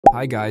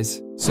Hi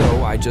guys.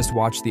 So, I just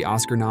watched the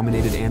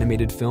Oscar-nominated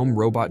animated film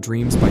Robot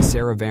Dreams by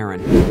Sara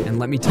Varon, and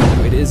let me tell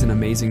you, it is an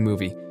amazing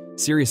movie.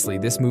 Seriously,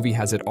 this movie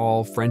has it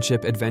all: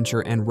 friendship,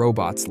 adventure, and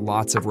robots,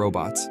 lots of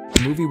robots.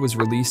 The movie was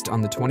released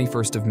on the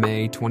 21st of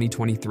May,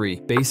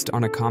 2023, based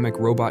on a comic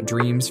Robot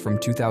Dreams from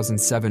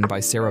 2007 by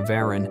Sara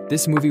Varon.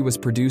 This movie was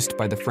produced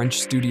by the French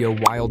studio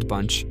Wild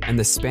Bunch and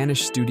the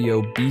Spanish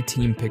studio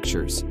B-Team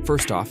Pictures.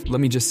 First off,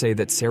 let me just say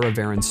that Sara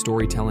Varon's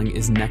storytelling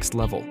is next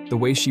level. The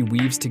way she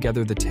weaves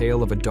together the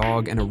tale of a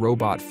dog and a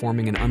robot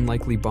forming an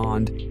unlikely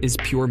bond is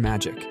pure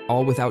magic,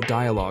 all without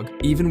dialogue.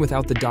 Even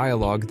without the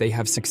dialogue, they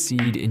have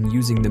succeeded in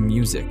using the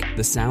music,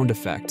 the sound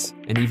effects,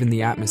 and even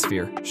the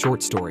atmosphere.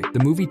 Short story.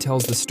 The movie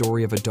tells the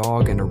story of a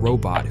dog and a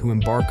robot who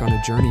embark on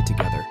a journey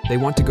together. They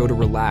want to go to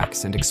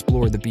relax and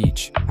explore the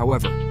beach.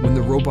 However, when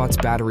the robot's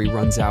battery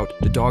runs out,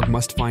 the dog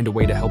must find a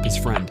way to help his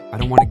friend. I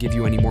don't want to give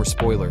you any more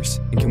spoilers.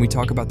 And can we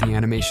talk about the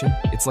animation?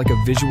 It's like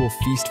a visual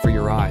feast for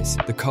your eyes.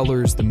 The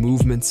colors, the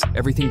movements,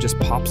 everything just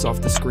pops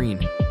off the screen.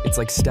 It's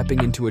like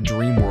stepping into a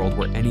dream world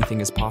where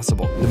anything is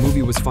possible. The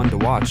movie was fun to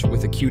watch,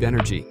 with a cute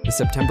energy. The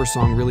September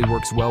song really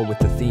works well with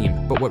the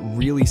theme, but what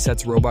really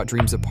sets Robot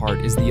Dreams apart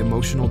is the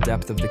emotional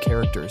depth of the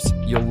characters.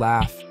 You'll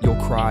laugh,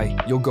 you'll cry,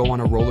 you'll go on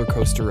a roller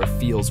coaster of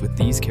feels with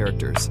these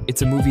characters.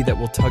 It's a movie that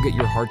will tug at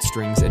your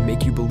heartstrings and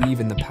make you believe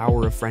in the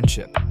power of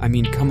friendship. I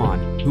mean, come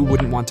on, who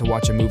wouldn't want to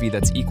watch a movie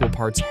that's equal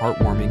parts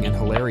heartwarming and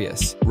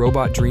hilarious?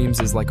 Robot Dreams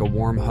is like a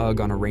warm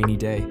hug on a rainy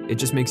day. It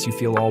just makes you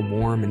feel all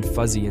warm and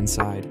fuzzy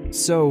inside.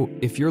 So,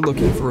 if you're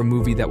looking for a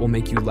movie that will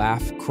make you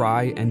laugh,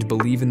 cry, and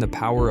believe in the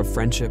power of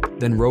friendship,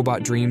 then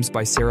Robot Dreams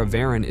by Sara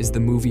Varon is the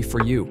movie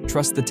for you.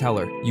 Trust the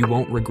teller, you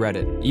won't regret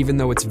it, even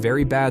though it's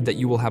very bad that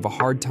you will have a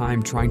hard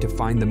time trying to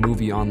find the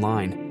movie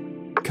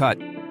online. Cut.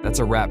 That's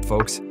a wrap,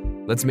 folks.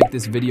 Let's make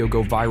this video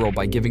go viral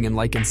by giving a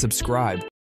like and subscribe.